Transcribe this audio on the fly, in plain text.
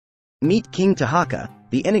Meet King Taharqa,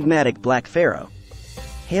 the enigmatic Black Pharaoh.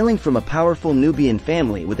 Hailing from a powerful Nubian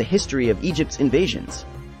family with a history of Egypt's invasions,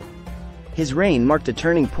 his reign marked a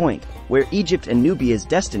turning point, where Egypt and Nubia's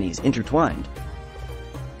destinies intertwined.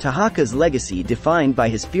 Taharqa's legacy defined by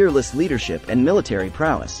his fearless leadership and military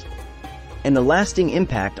prowess, and the lasting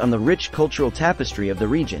impact on the rich cultural tapestry of the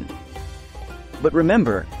region. But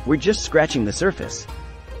remember, we're just scratching the surface.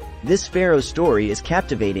 This pharaoh's story is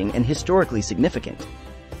captivating and historically significant.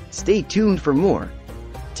 Stay tuned for more.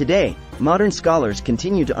 Today, modern scholars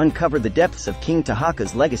continue to uncover the depths of King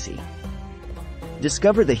Taharqa's legacy.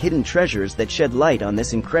 Discover the hidden treasures that shed light on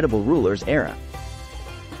this incredible ruler's era.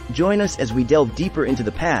 Join us as we delve deeper into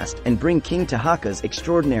the past and bring King Taharqa's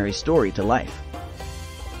extraordinary story to life.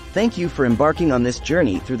 Thank you for embarking on this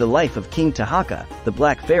journey through the life of King Taharqa, the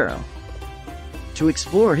Black Pharaoh. To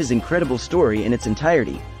explore his incredible story in its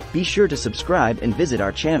entirety, be sure to subscribe and visit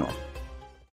our channel.